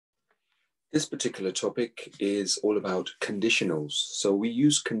This particular topic is all about conditionals. So we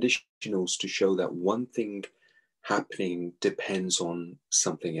use conditionals to show that one thing happening depends on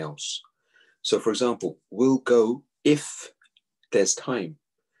something else. So for example, we'll go if there's time.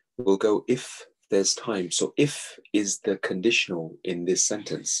 We'll go if there's time. So if is the conditional in this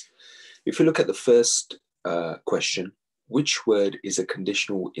sentence. If you look at the first question, which word is a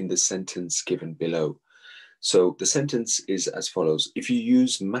conditional in the sentence given below? So the sentence is as follows. If you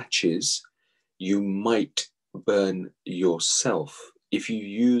use matches, you might burn yourself. If you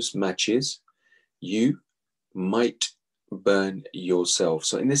use matches, you might burn yourself.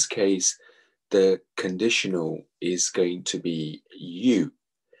 So in this case, the conditional is going to be you.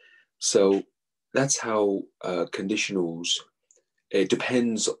 So that's how conditionals, it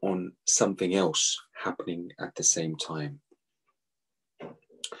depends on something else happening at the same time.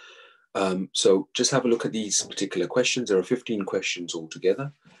 So just have a look at these particular questions. There are 15 questions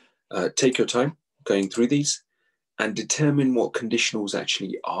altogether. Take your time going through these and determine what conditionals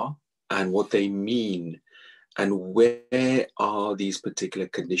actually are and what they mean and where are these particular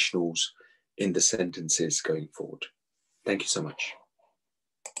conditionals in the sentences going forward. Thank you so much.